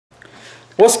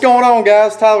What's going on,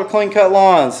 guys? Tyler with Clean Cut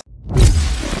Lawns.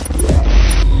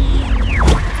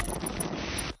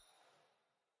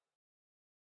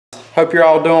 Hope you're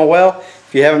all doing well.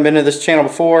 If you haven't been to this channel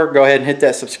before, go ahead and hit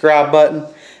that subscribe button.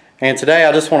 And today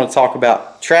I just want to talk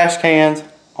about trash cans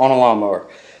on a lawnmower.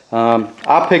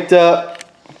 I picked up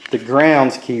the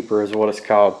groundskeeper is what it's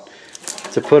called,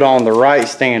 to put on the right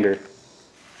standard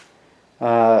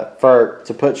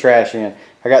to put trash in.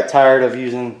 I got tired of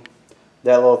using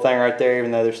that little thing right there,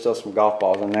 even though there's still some golf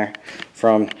balls in there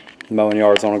from mowing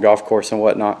yards on a golf course and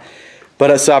whatnot.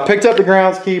 But so I picked up the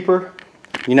groundskeeper.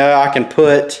 You know, I can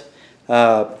put you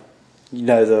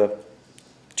know, the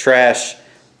trash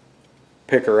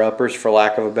picker-uppers, for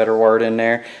lack of a better word, in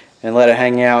there and let it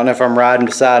hang out. And if I'm riding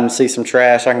beside and see some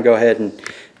trash, I can go ahead and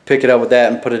pick it up with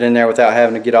that and put it in there without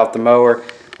having to get off the mower.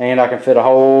 And I can fit a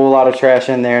whole lot of trash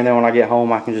in there, and then when I get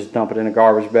home I can just dump it in a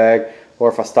garbage bag. Or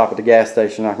if I stop at the gas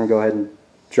station, I can go ahead and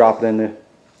drop it in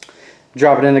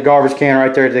the garbage can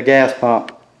right there at the gas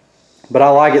pump. But I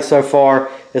like it so far.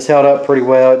 It's held up pretty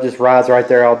well. It just rides right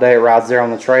there all day. It rides there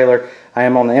on the trailer. I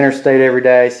am on the interstate every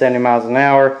day, 70 miles an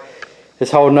hour.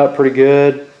 It's holding up pretty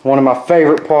good. One of my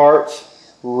favorite parts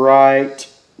right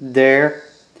there,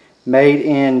 made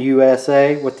in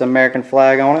USA with the American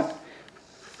flag on it.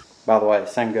 By the way, the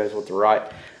same goes with the right.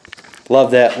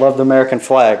 Love that. Love the American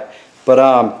flag.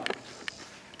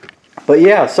 But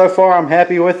yeah, so far I'm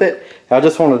happy with it. I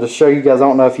just wanted to show you guys. I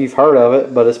don't know if you've heard of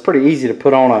it, but it's pretty easy to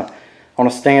put on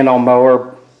a stand-on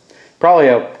mower. Probably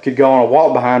could go on a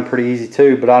walk behind pretty easy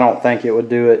too, but I don't think it would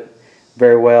do it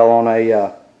very well on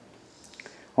a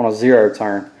zero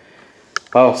turn.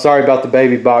 Oh, sorry about the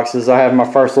baby boxes. I have my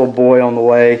first little boy on the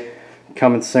way,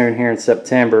 coming soon here in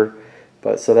September.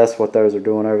 But so that's what those are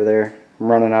doing over there. I'm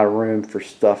running out of room for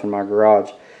stuff in my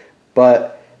garage.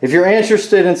 But if you're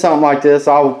interested in something like this,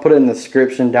 I'll put it in the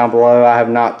description down below. I have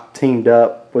not teamed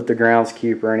up with the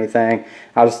groundskeeper or anything.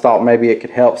 I just thought maybe it could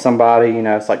help somebody. You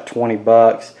know, it's like 20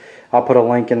 bucks. I'll put a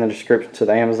link in the description to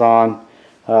the Amazon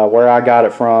where I got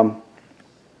it from.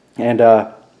 And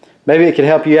maybe it could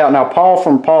help you out. Now, Paul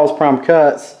from Paul's Prime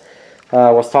Cuts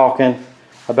was talking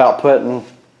about putting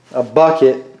a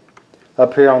bucket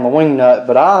up here on the wing nut,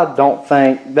 but I don't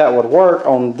think that would work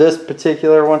on this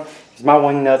particular one because my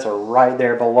wing nuts are right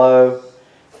there below.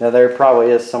 Now, there probably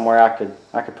is somewhere I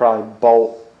could probably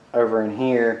bolt over in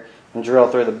here and drill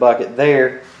through the bucket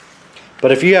there.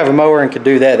 But if you have a mower and could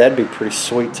do that, that'd be pretty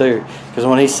sweet too. Because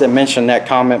when he mentioned that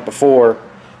comment before,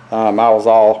 I was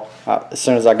all, as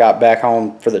soon as I got back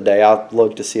home for the day, I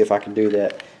looked to see if I could do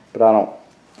that. But I don't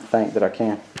think that I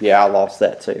can. Yeah, I lost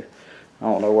that too. I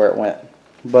don't know where it went.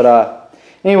 But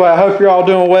anyway, I hope you're all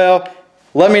doing well.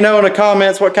 Let me know in the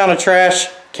comments what kind of trash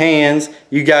cans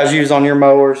you guys use on your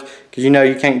mowers. Because you know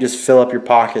you can't just fill up your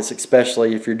pockets,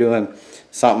 especially if you're doing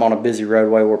something on a busy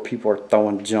roadway where people are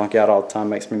throwing junk out all the time.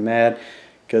 Makes me mad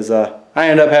because I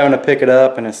end up having to pick it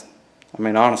up, and I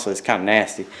mean honestly it's kind of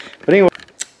nasty. But anyway,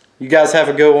 you guys have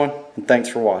a good one, and thanks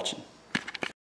for watching.